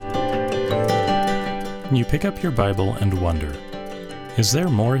You pick up your Bible and wonder, is there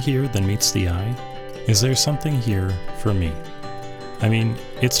more here than meets the eye? Is there something here for me? I mean,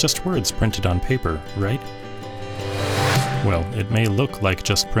 it's just words printed on paper, right? Well, it may look like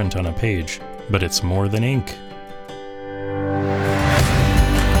just print on a page, but it's more than ink.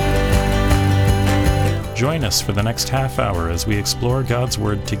 Join us for the next half hour as we explore God's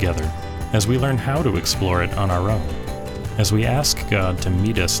Word together, as we learn how to explore it on our own, as we ask God to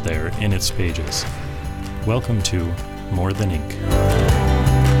meet us there in its pages. Welcome to More Than Ink.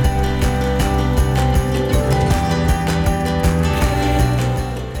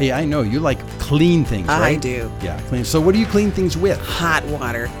 Hey, I know you like clean things, right? I do. Yeah, clean. So what do you clean things with? Hot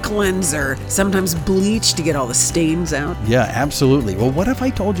water, cleanser, sometimes bleach to get all the stains out. Yeah, absolutely. Well, what if I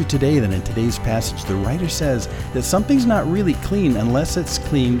told you today that in today's passage, the writer says that something's not really clean unless it's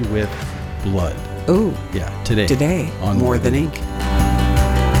cleaned with blood? Oh. Yeah, today. Today, on More Than Ink.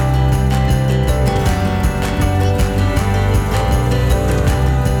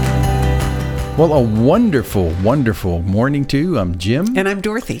 Well, a wonderful, wonderful morning to you. I'm Jim. And I'm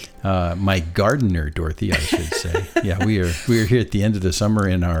Dorothy. My gardener, Dorothy, I should say. Yeah, we are here at the end of the summer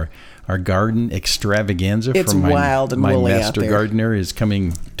in our garden extravaganza. It's wild and woolly out there. My master gardener is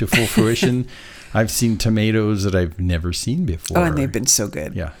coming to full fruition. I've seen tomatoes that I've never seen before. Oh, and they've been so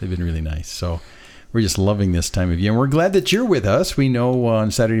good. Yeah, they've been really nice. So we're just loving this time of year. And we're glad that you're with us. We know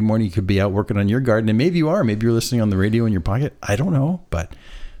on Saturday morning you could be out working on your garden. And maybe you are. Maybe you're listening on the radio in your pocket. I don't know, but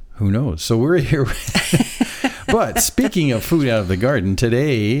who knows? So we're here. But speaking of food out of the garden,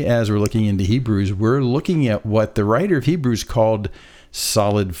 today, as we're looking into Hebrews, we're looking at what the writer of Hebrews called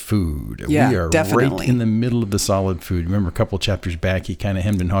solid food. Yeah, we are definitely right in the middle of the solid food. Remember a couple chapters back, he kind of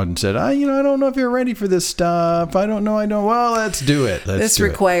hemmed and hawed and said, I don't know if you're ready for this stuff. I don't know. Well, let's do it. This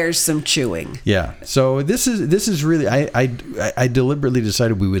requires some chewing. Yeah. So this is really, I deliberately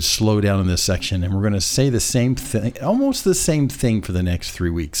decided we would slow down in this section, and we're going to say the same thing, almost the same thing for the next 3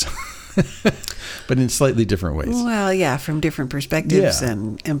 weeks. But in slightly different ways. Well, yeah, from different perspectives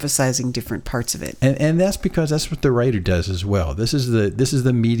and emphasizing different parts of it. And that's because that's what the writer does as well. This is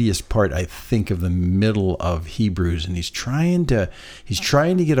the meatiest part, I think, of the middle of Hebrews, and he's trying to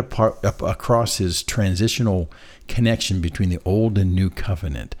get across his transitional connection between the old and new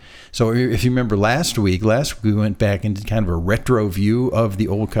covenant. So if you remember last week we went back and did kind of a retro view of the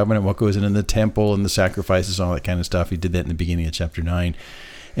old covenant, what goes in the temple and the sacrifices, all that kind of stuff. He did that in the beginning of chapter 9.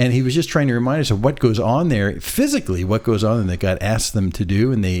 And he was just trying to remind us of what goes on there, physically, what goes on that God asked them to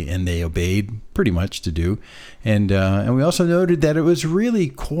do, and they obeyed pretty much to do. And we also noted that it was really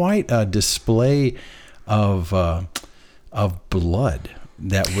quite a display of blood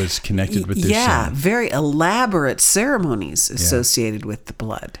that was connected with their sin. Yeah, very elaborate ceremonies associated with the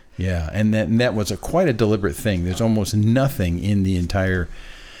blood. Yeah, and that was quite a deliberate thing. There's almost nothing in the entire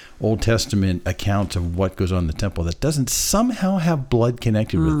Old Testament account of what goes on in the temple that doesn't somehow have blood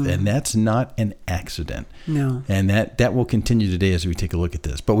connected with it, and that's not an accident. No. And that will continue today as we take a look at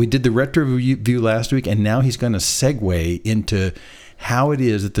this. But we did the retro view last week, and now he's going to segue into how it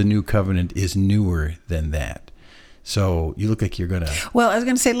is that the new covenant is newer than that. So you look like you're going to... Well, I was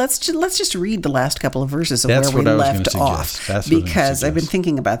going to say, let's just read the last couple of verses of where we left off. Because I've been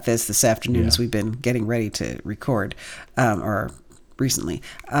thinking about this afternoon as we've been getting ready to record, recently.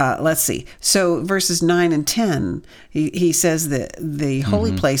 Let's see. So verses 9 and 10, he says that the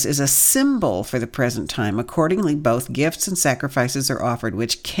holy place is a symbol for the present time. Accordingly, both gifts and sacrifices are offered,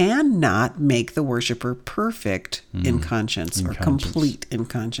 which cannot make the worshiper perfect in conscience or complete in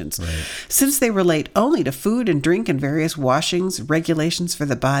conscience. Right. Since they relate only to food and drink and various washings, regulations for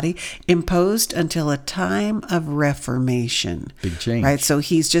the body, imposed until a time of reformation. Big change. Right? So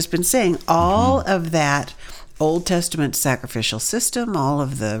he's just been saying all of that Old Testament sacrificial system, all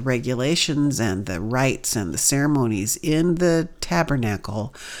of the regulations and the rites and the ceremonies in the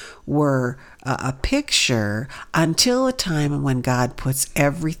tabernacle were a picture until a time when God puts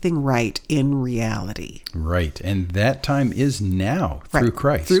everything right in reality. Right. And that time is now through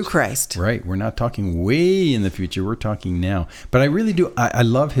Christ. Through Christ. Right. We're not talking way in the future. We're talking now. But I really do. I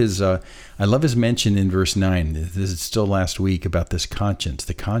love his mention in verse 9. This is still last week about this conscience,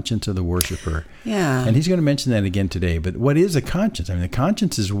 the conscience of the worshiper. Yeah. And he's going to mention that again today. But what is a conscience? I mean, the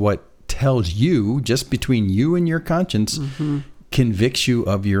conscience is what tells you, just between you and your conscience, convicts you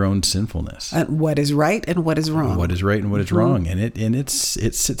of your own sinfulness. What is right and what is wrong. What is right and what is wrong. And it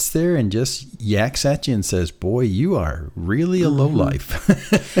sits there and just yaks at you and says, boy, you are really a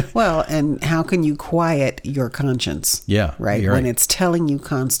lowlife. Well, and how can you quiet your conscience? Yeah. Right? When it's telling you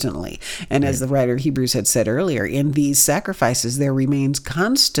constantly. And as the writer of Hebrews had said earlier, in these sacrifices, there remains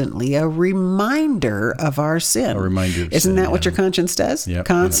constantly a reminder of our sin. A reminder of Isn't sin, that what your conscience does? Yep,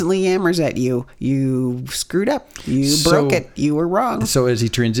 Constantly yammers at you. You screwed up. You broke it. You were wrong. So as he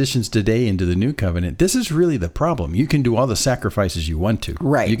transitions today into the new covenant, this is really the problem. You can do all the sacrifices you want to.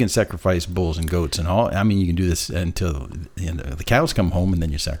 Right. You can sacrifice bulls and goats and all. I mean, you can do this until the cows come home and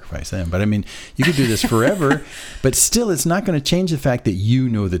then you sacrifice them. But I mean, you could do this forever, but still it's not going to change the fact that you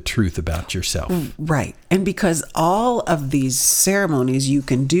know the truth about yourself. Right. And because all of these ceremonies you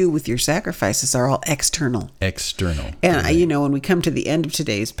can do with your sacrifices are all external. And, when we come to the end of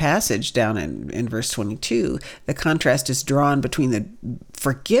today's passage down in verse 22, the contrast is drawn between the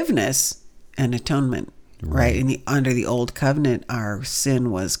forgiveness and atonement, right? Under the old covenant, our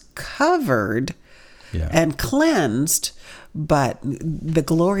sin was covered and cleansed, but the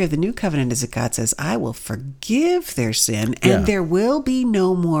glory of the new covenant is that God says, I will forgive their sin and there will be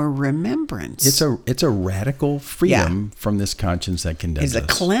no more remembrance. It's a radical freedom from this conscience that condemns us.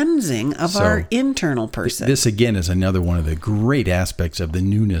 It's a cleansing of our internal person. This again is another one of the great aspects of the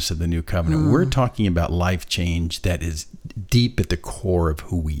newness of the new covenant. We're talking about life change that is deep at the core of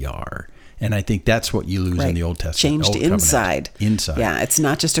who we are. And I think that's what you lose in the Old Testament. Changed inside. Inside. Yeah, it's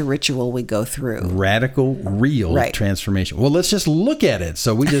not just a ritual we go through. Radical, real transformation. Well, let's just look at it.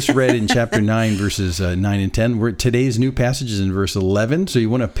 So we just read in chapter 9, verses 9 and 10. Today's new passage is in verse 11. So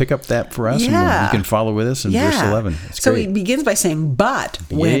you want to pick up that for us? Yeah. And you can follow with us in verse 11. So he begins by saying, but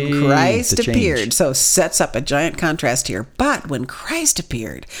when Christ appeared. So sets up a giant contrast here. But when Christ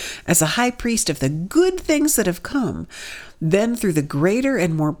appeared as a high priest of the good things that have come, then through the greater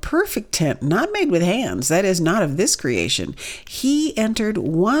and more perfect tent, not made with hands, that is, not of this creation, he entered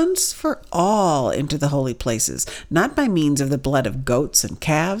once for all into the holy places, not by means of the blood of goats and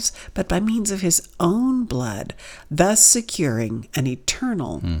calves, but by means of his own blood, thus securing an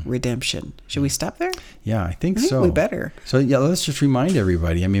eternal redemption. Should we stop there? Yeah, I think so. We better. So let's just remind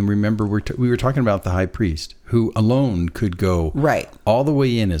everybody. I mean, remember we were talking about the high priest who alone could go all the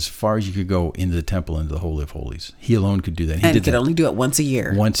way in as far as you could go into the temple, into the Holy of Holies. He alone could do that. He could only do it once a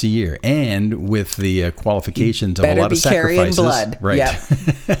year. Once a year. And with the qualifications of a lot of sacrifices. Blood. Right.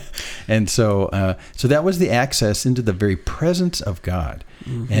 Yep. And so that was the access into the very presence of God.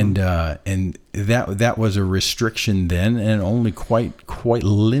 And that was a restriction then, and only quite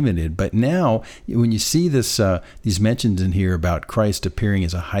limited. But now, when you see these mentions in here about Christ appearing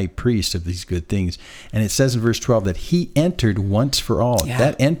as a high priest of these good things, and it says in verse 12 that he entered once for all. Yeah.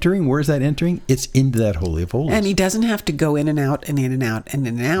 That entering, where's that entering? It's into that Holy of Holies. And he doesn't have to go in and out and in and out and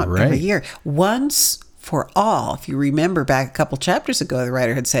in and out every year. Once for all. If you remember back a couple chapters ago, the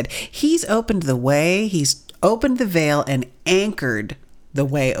writer had said, he's opened the way, he's opened the veil and anchored the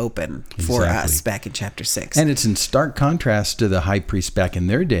way open for us back in chapter 6. And it's in stark contrast to the high priests back in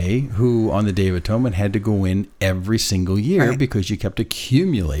their day, who on the Day of Atonement had to go in every single year because you kept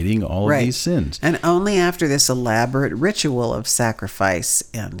accumulating all of these sins. And only after this elaborate ritual of sacrifice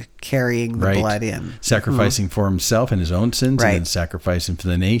and carrying the blood in. Sacrificing for himself and his own sins, and then sacrificing for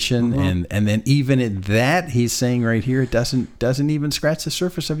the nation. And then even at that, he's saying right here, it doesn't even scratch the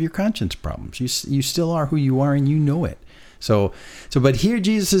surface of your conscience problems. You still are who you are, and you know it. But here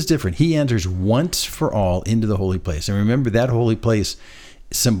Jesus is different. He enters once for all into the holy place. And remember, that holy place,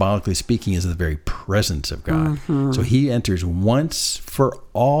 symbolically speaking, is the very presence of God. So he enters once for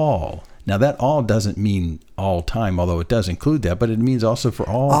all. Now, that all doesn't mean all time, although it does include that, but it means also for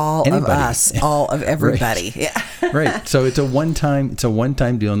all anybody. Of us, all of everybody. Right. So it's a one-time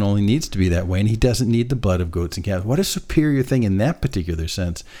deal, and only needs to be that way. And he doesn't need the blood of goats and calves. What a superior thing in that particular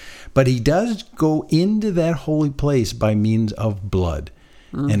sense. But he does go into that holy place by means of blood.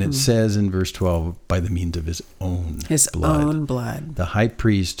 And it says in verse 12, by the means of his own blood. The high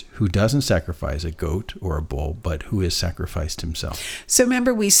priest who doesn't sacrifice a goat or a bull, but who has sacrificed himself. So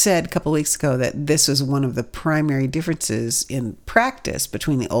remember we said a couple of weeks ago that this was one of the primary differences in practice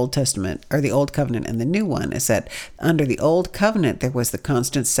between the Old Testament, or the Old Covenant, and the New One, is that under the Old Covenant there was the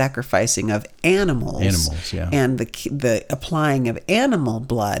constant sacrificing of animals. And the applying of animal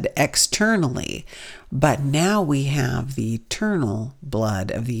blood externally. But now we have the eternal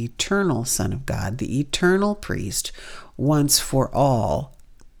blood of the eternal Son of God, the eternal priest, once for all.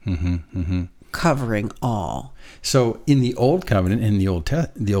 covering all. So in the Old Covenant, in the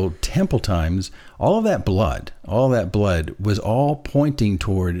old temple times, all that blood was all pointing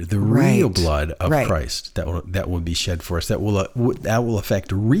toward the real blood of Christ that will be shed for us. That will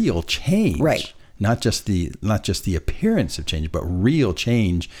affect real change. Right. Not just the appearance of change, but real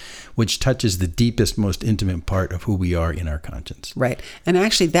change, which touches the deepest, most intimate part of who we are in our conscience. Right. And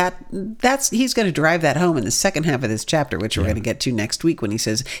actually that's he's going to drive that home in the second half of this chapter, which we're going to get to next week, when he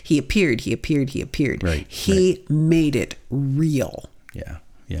says he appeared. Right. He made it real. Yeah.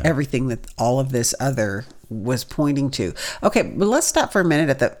 Everything that all of this other was pointing to. Okay, but let's stop for a minute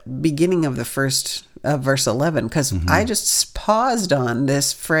at the beginning of the first verse 11, because I just paused on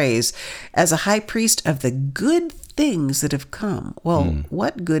this phrase, as a high priest of the good things that have come. Well,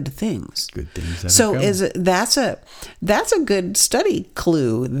 what good things? Good things that have come. That's a good study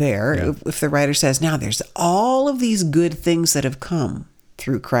clue there. Yeah. If the writer says, now there's all of these good things that have come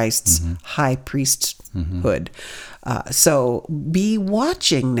through Christ's high priesthood. So be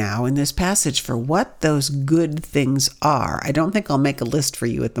watching now in this passage for what those good things are. I don't think I'll make a list for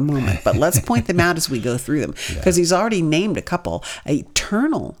you at the moment, but let's point them out as we go through them, because he's already named a couple.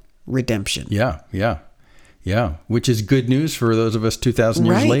 Eternal redemption. Yeah. Which is good news for those of us 2,000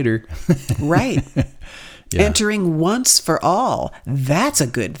 years later. Right. Entering once for all. That's a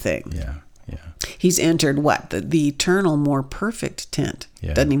good thing. Yeah. He's entered what? The eternal, more perfect tent.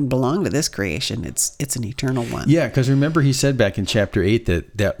 Yeah. Doesn't even belong to this creation. It's an eternal one. Yeah, because remember he said back in chapter 8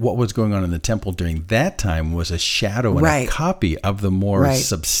 that what was going on in the temple during that time was a shadow and a copy of the more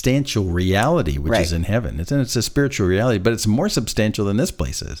substantial reality, which is in heaven. It's a spiritual reality, but it's more substantial than this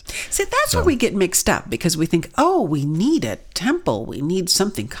place is. See, that's where we get mixed up, because we think, we need a temple. We need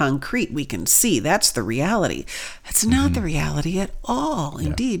something concrete we can see. That's the reality. That's not the reality at all. Yeah.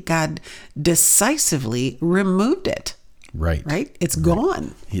 Indeed, God decisively removed it. Right? It's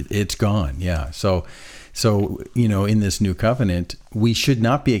gone. It's gone, yeah. So, in this new covenant, we should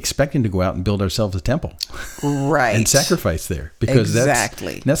not be expecting to go out and build ourselves a temple. Right. And sacrifice there. Because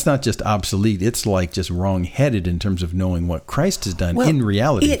that's not just obsolete. It's like just wrong-headed in terms of knowing what Christ has done in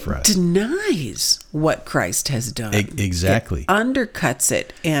reality for us. It denies what Christ has done. Exactly. It undercuts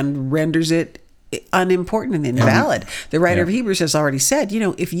it and renders it unimportant and invalid. The writer of Hebrews has already said,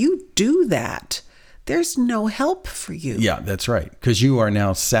 if you do that, there's no help for you. Yeah, that's right. Because you are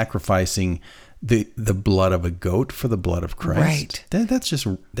now sacrificing the blood of a goat for the blood of Christ. Right.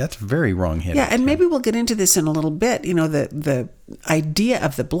 That's very wrong-headed. Yeah, and maybe we'll get into this in a little bit, the idea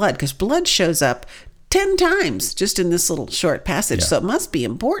of the blood, because blood shows up 10 times just in this little short passage, so it must be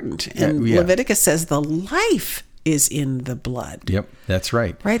important. And Leviticus says the life is in the blood. Yep, that's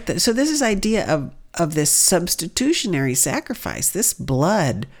right. Right. So this is idea of this substitutionary sacrifice. This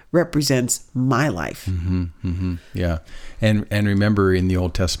blood represents my life. Yeah. And remember, in the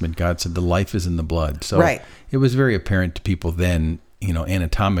Old Testament, God said the life is in the blood. So it was very apparent to people then,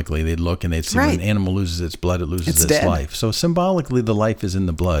 anatomically, they'd look and they'd see when an animal loses its blood, it loses its life. So symbolically, the life is in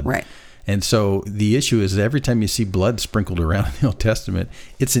the blood. Right. And so the issue is that every time you see blood sprinkled around in the Old Testament,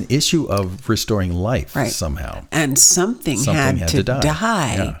 it's an issue of restoring life somehow. And something had to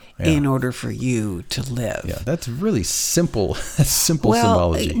die in order for you to live. Yeah, that's really simple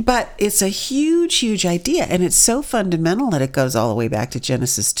symbology. But it's a huge, huge idea. And it's so fundamental that it goes all the way back to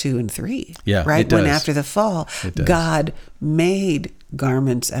Genesis 2 and 3. Yeah, right? It does. When after the fall, God made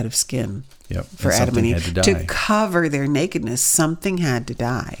garments out of skin. For Adam and Eve to cover their nakedness, something had to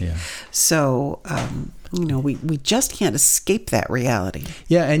die. Yeah. So, we just can't escape that reality.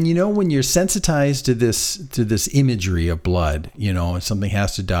 Yeah, and when you're sensitized to this imagery of blood, something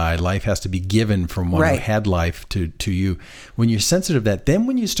has to die, life has to be given from one who had life to you. When you're sensitive to that, then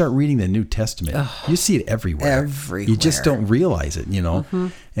when you start reading the New Testament, you see it everywhere. You just don't realize it,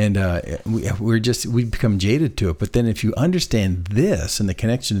 And we become jaded to it. But then if you understand this and the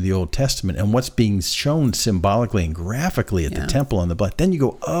connection to the Old Testament and what's being shown symbolically and graphically at the temple on the blood, then you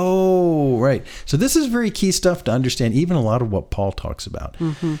go, oh, right. So this is very key stuff to understand, even a lot of what Paul talks about.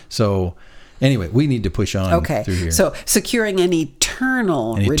 So anyway, we need to push on through here. So securing an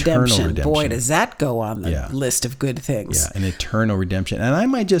eternal redemption. Boy, does that go on the list of good things. Yeah, an eternal redemption. And I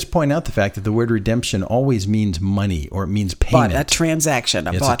might just point out the fact that the word redemption always means money, or it means payment. A transaction,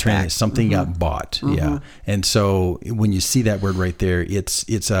 bought-back. Something got bought, yeah. And so when you see that word right there, it's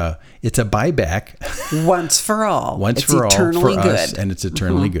a buyback. Once for all. It's eternally for us, and it's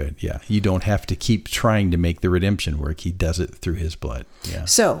eternally good, yeah. You don't have to keep trying to make the redemption work. He does it through his blood, yeah.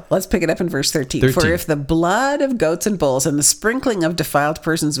 So let's pick it up in verse 13. For if the blood of goats and bulls and the sprinkling of of defiled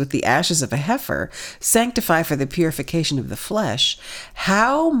persons with the ashes of a heifer sanctify for the purification of the flesh,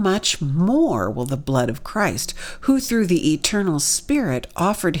 how much more will the blood of Christ, who through the eternal Spirit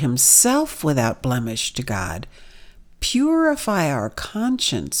offered himself without blemish to God, purify our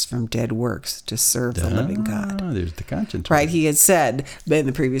conscience from dead works to serve the living God. There's the conscience. Right. He had said in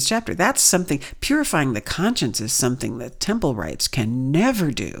the previous chapter, that's something, purifying the conscience is something that temple rites can never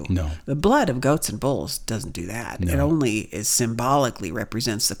do. No. The blood of goats and bulls doesn't do that. No. It only is symbolically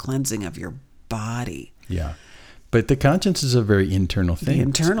represents the cleansing of your body. Yeah. But the conscience is a very internal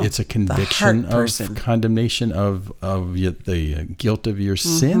thing. It's a conviction of condemnation of the guilt of your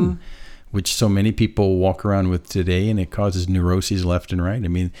sin, which so many people walk around with today, and it causes neuroses left and right. I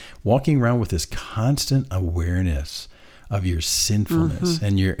mean, walking around with this constant awareness of your sinfulness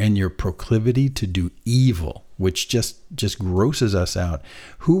and your proclivity to do evil, which just grosses us out.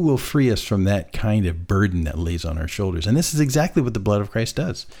 Who will free us from that kind of burden that lays on our shoulders? And this is exactly what the blood of Christ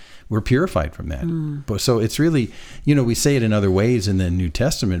does. We're purified from that. But so it's really, we say it in other ways in the New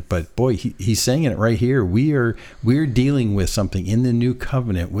Testament, but boy, he's saying it right here. We're dealing with something in the new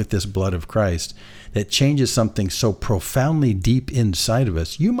covenant with this blood of Christ that changes something so profoundly deep inside of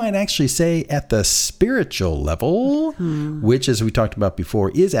us. You might actually say at the spiritual level, which, as we talked about before,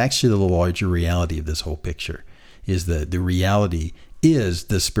 is actually the larger reality of this whole picture, is the reality is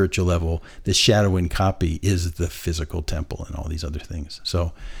the spiritual level. The shadow and copy is the physical temple and all these other things.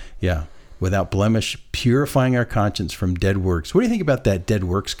 So, yeah, without blemish, purifying our conscience from dead works. What do you think about that dead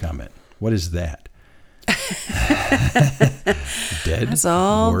works comment? What is that? Dead That's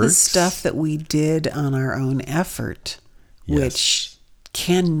all works? The stuff that we did on our own effort, which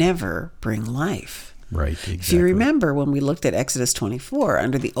can never bring life. Right, exactly. If you remember when we looked at Exodus 24,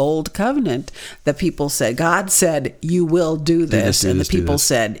 under the old covenant, the people said, God said, you will do this. And the people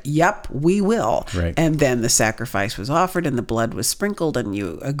said, yep, we will. Right. And then the sacrifice was offered and the blood was sprinkled and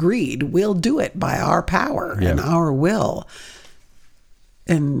you agreed, we'll do it by our power and our will.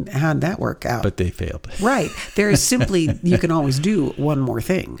 And how'd that work out? But they failed. Right. There is simply, you can always do one more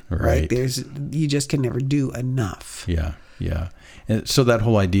thing. Right. You just can never do enough. Yeah. And so that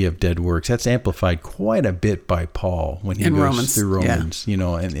whole idea of dead works, that's amplified quite a bit by Paul when he goes through Romans,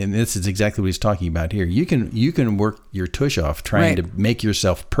 and this is exactly what he's talking about here. You can work your tush off trying to make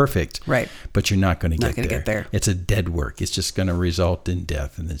yourself perfect, but you're not going to get there. It's a dead work. It's just going to result in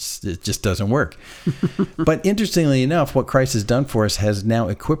death, and it just doesn't work. But interestingly enough, what Christ has done for us has now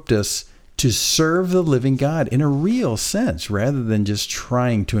equipped us to serve the living God in a real sense, rather than just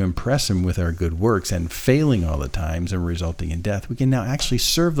trying to impress him with our good works and failing all the times and resulting in death. We can now actually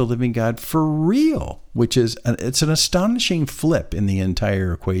serve the living God for real, which is it's an astonishing flip in the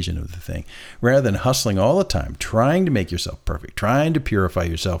entire equation of the thing. Rather than hustling all the time, trying to make yourself perfect, trying to purify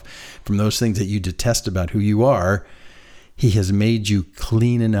yourself from those things that you detest about who you are, he has made you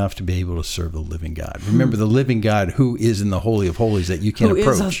clean enough to be able to serve the living God. Remember, the living God who is in the Holy of Holies that you can't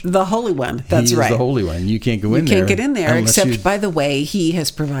approach. Who is the Holy One. That's right. He is the Holy One. You can't go in there. You can't get in there except by the way he has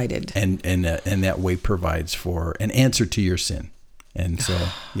provided. And that way provides for an answer to your sin. And so,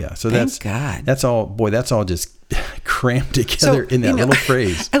 so that's all, boy, that's all just crammed together in that little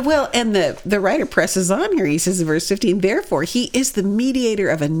phrase. Well, and the writer presses on here. He says in verse 15, therefore, he is the mediator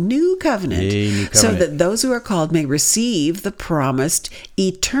of a new covenant, so that those who are called may receive the promised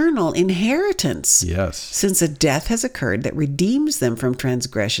eternal inheritance. Yes. Since a death has occurred that redeems them from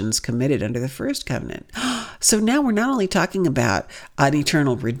transgressions committed under the first covenant. So now we're not only talking about an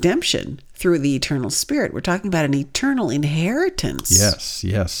eternal redemption through the eternal Spirit, we're talking about an eternal inheritance.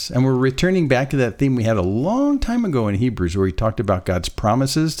 Yes. And we're returning back to that theme we had a long time ago in Hebrews, where he talked about God's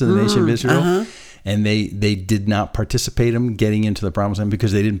promises to the nation of Israel. And they did not participate in getting into the promised land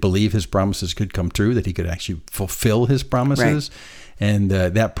because they didn't believe his promises could come true, that he could actually fulfill his promises. Right. And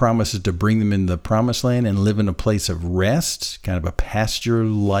that promise is to bring them into the promised land and live in a place of rest, kind of a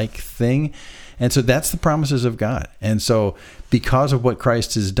pasture-like thing. And so that's the promises of God. And so because of what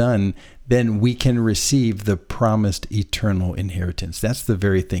Christ has done, then we can receive the promised eternal inheritance. That's the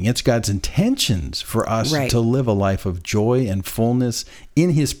very thing. It's God's intentions for us to live a life of joy and fullness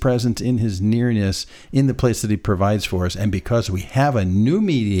in his presence, in his nearness, in the place that he provides for us. And because we have a new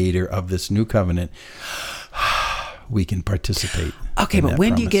mediator of this new covenant, we can participate. Okay, but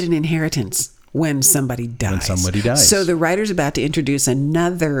when do you get an inheritance? When somebody dies. So the writer's about to introduce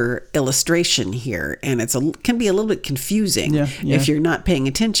another illustration here, and can be a little bit confusing if you're not paying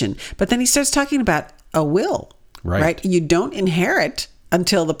attention. But then he starts talking about a will, right? You don't inherit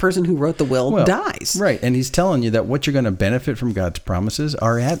until the person who wrote the will dies. Right, and he's telling you that what you're going to benefit from God's promises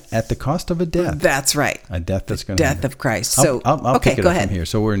are at the cost of a death. That's right. A death that's going to happen. Death of Christ. So I'll pick it up from here.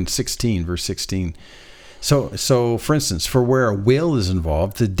 So we're in verse 16. So, for instance, for where a will is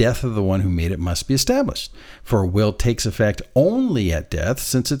involved, the death of the one who made it must be established. For a will takes effect only at death,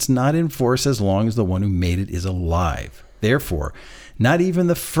 since it's not in force as long as the one who made it is alive. Therefore, not even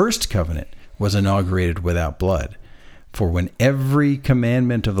the first covenant was inaugurated without blood. For when every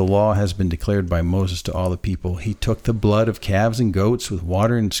commandment of the law has been declared by Moses to all the people, he took the blood of calves and goats with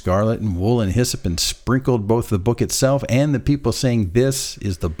water and scarlet and wool and hyssop and sprinkled both the book itself and the people, saying, "This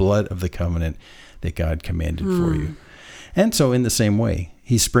is the blood of the covenant that God commanded for you." And so in the same way,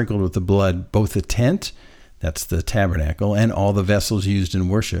 he sprinkled with the blood both the tent, that's the tabernacle, and all the vessels used in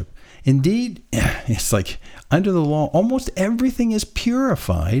worship. Indeed, it's like under the law, almost everything is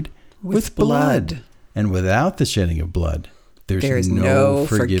purified with blood. And without the shedding of blood, there's no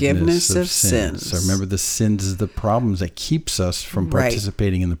forgiveness of sins. So remember, the sins is the problems that keeps us from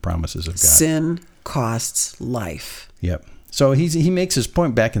participating in the promises of God. Sin costs life. Yep. So he makes his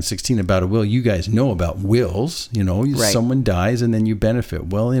point back in 16 about a will. You guys know about wills. Someone dies and then you benefit.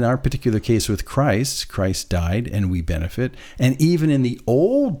 Well, in our particular case with Christ died and we benefit. And even in the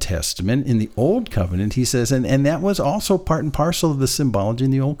Old Testament, in the Old Covenant, he says, and that was also part and parcel of the symbology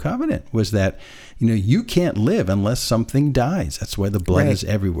in the Old Covenant, was that you can't live unless something dies. That's why the blood is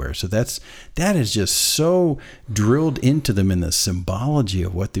everywhere. So that is just so drilled into them in the symbology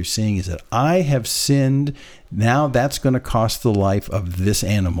of what they're saying is that I have sinned. Now that's going to cost the life of this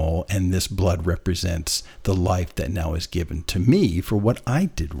animal, and this blood represents the life that now is given to me for what I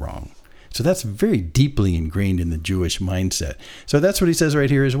did wrong. So that's very deeply ingrained in the Jewish mindset. So that's what he says right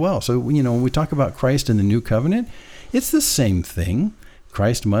here as well. So, when we talk about Christ in the New Covenant, it's the same thing.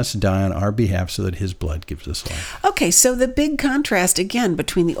 Christ must die on our behalf so that his blood gives us life. Okay, so the big contrast, again,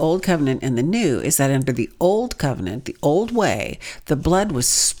 between the Old Covenant and the New is that under the Old Covenant, the old way, the blood was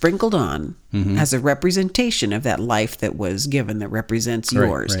sprinkled on as a representation of that life that was given that represents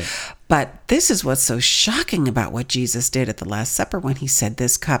yours. Right. But this is what's so shocking about what Jesus did at the Last Supper when he said,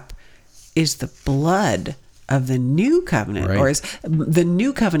 "This cup is the blood of the new covenant," or is the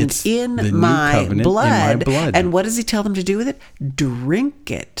new covenant in my blood. And what does he tell them to do with it?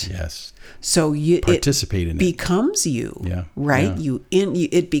 Drink it. Yes. So participate in it. Becomes you. Yeah. Right? Yeah.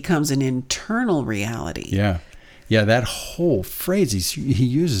 It becomes an internal reality. Yeah. Yeah, that whole phrase he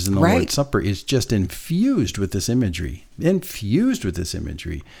uses in the Lord's Supper is just infused with this imagery.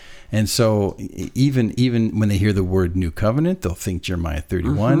 And so even when they hear the word New Covenant, they'll think Jeremiah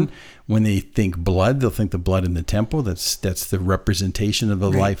 31. When they think blood, they'll think the blood in the temple. That's the representation of the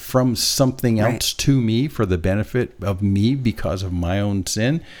life from something else to me for the benefit of me because of my own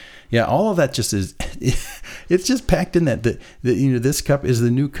sin. Yeah, all of that just is, it's just packed in that this cup is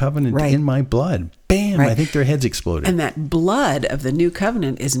the new covenant in my blood. Bam, I think their heads exploded. And that blood of the new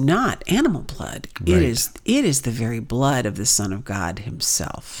covenant is not animal blood. It is the very blood of the Son of God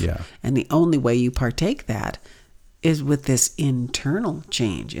himself. Yeah. And the only way you partake that is with this internal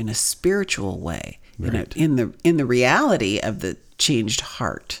change in a spiritual way, in the reality of the changed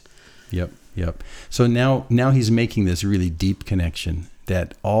heart. Yep. So now he's making this really deep connection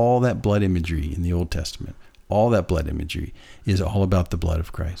that all that blood imagery in the Old Testament, all that blood imagery is all about the blood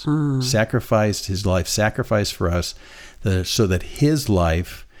of Christ. Sacrificed his life, sacrificed for us so that his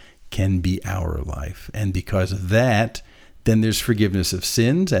life can be our life. And because of that, then there's forgiveness of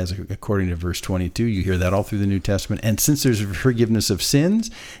sins, as according to verse 22. You hear that all through the New Testament. And since there's forgiveness of sins,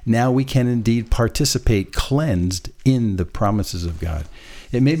 now we can indeed participate cleansed in the promises of God.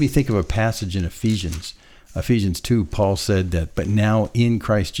 It made me think of a passage in Ephesians 2, Paul said that, but now in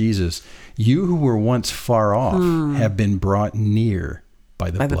Christ Jesus, you who were once far off have been brought near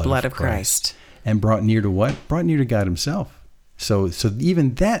by the blood of Christ. And brought near to what? Brought near to God himself. So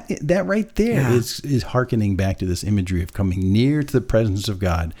even that right there is hearkening back to this imagery of coming near to the presence of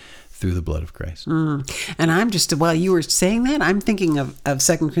God through the blood of Christ. And I'm just, while you were saying that, I'm thinking of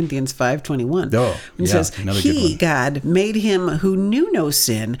 2 Corinthians 5:21. It says, he, God, made him who knew no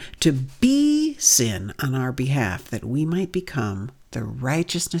sin to be sin on our behalf, that we might become the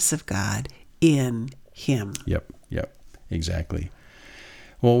righteousness of God in him. Yep, exactly.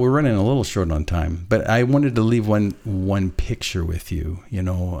 Well, we're running a little short on time, but I wanted to leave one picture with you.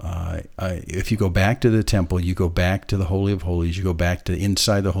 If you go back to the temple, you go back to the Holy of Holies, you go back to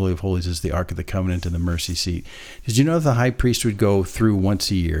inside the Holy of Holies is the Ark of the Covenant and the mercy seat. Did you know the high priest would go through once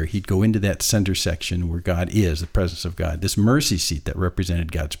a year? He'd go into that center section where God is, the presence of God, this mercy seat that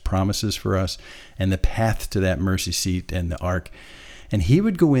represented God's promises for us and the path to that mercy seat and the Ark. And he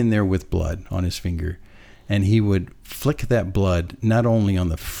would go in there with blood on his finger. And he would flick that blood not only on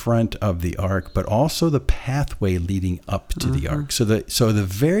the front of the ark, but also the pathway leading up to the ark. So the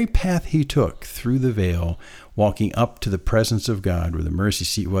very path he took through the veil, walking up to the presence of God, where the mercy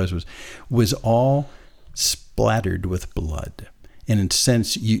seat was all splattered with blood. And in a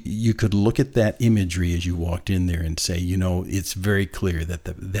sense, you could look at that imagery as you walked in there and say, it's very clear that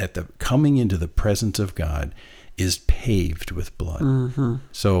the coming into the presence of God is paved with blood. Mm-hmm.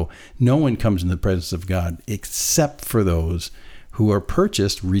 So no one comes in the presence of God except for those who are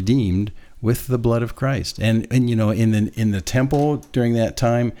purchased, redeemed with the blood of Christ. And in the temple during that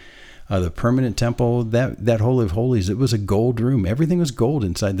time, the permanent temple, that Holy of Holies, it was a gold room. Everything was gold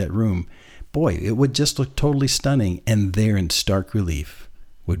inside that room. Boy, it would just look totally stunning. And there in stark relief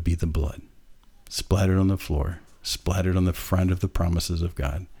would be the blood splattered on the floor, splattered on the front of the promises of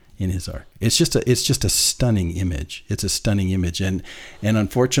God in his ark. It's just a stunning image. It's a stunning image. And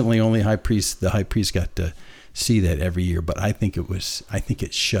unfortunately only the high priest got to see that every year. But I think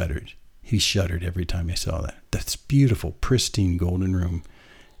it shuddered. He shuddered every time he saw that. That's beautiful, pristine golden room,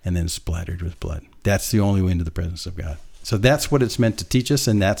 and then splattered with blood. That's the only way into the presence of God. So that's what it's meant to teach us,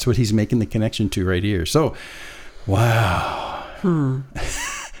 and that's what he's making the connection to right here. So, wow.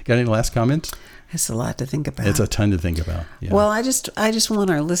 Got any last comments? It's a lot to think about. It's a ton to think about. Yeah. Well, I just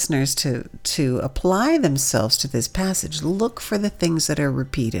want our listeners to apply themselves to this passage. Look for the things that are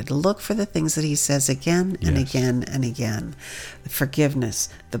repeated. Look for the things that he says again and again and again. The forgiveness,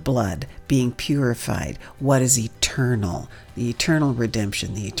 the blood, being purified, what is eternal, the eternal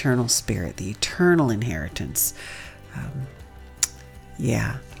redemption, the eternal spirit, the eternal inheritance.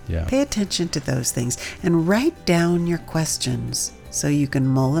 Pay attention to those things and write down your questions so you can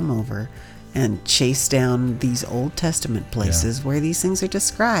mull them over and chase down these Old Testament places where these things are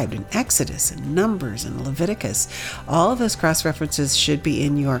described in Exodus and Numbers and Leviticus. All of those cross-references should be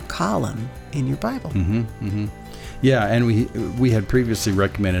in your column in your Bible. Mm-hmm, mm-hmm. Yeah, and we had previously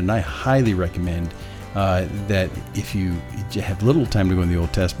recommended, and I highly recommend that if you have little time to go in the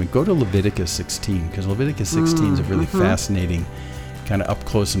Old Testament, go to Leviticus 16, because Leviticus 16 is a really fascinating kind of up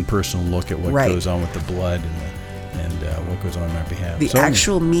close and personal look at what goes on with the blood and what goes on our behalf. The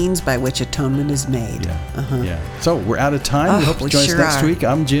actual means by which atonement is made. So we're out of time. We hope to join us next week.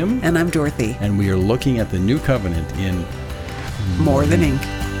 I'm Jim. And I'm Dorothy. And we are looking at the New Covenant in More Than Ink.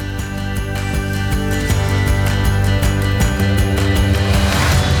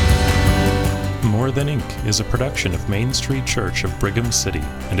 More Than Ink is a production of Main Street Church of Brigham City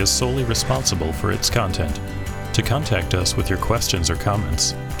and is solely responsible for its content. To contact us with your questions or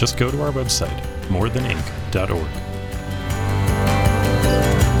comments, just go to our website, morethanink.org.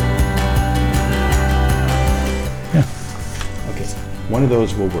 Yeah. Okay. One of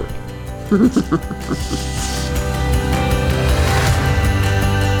those will work.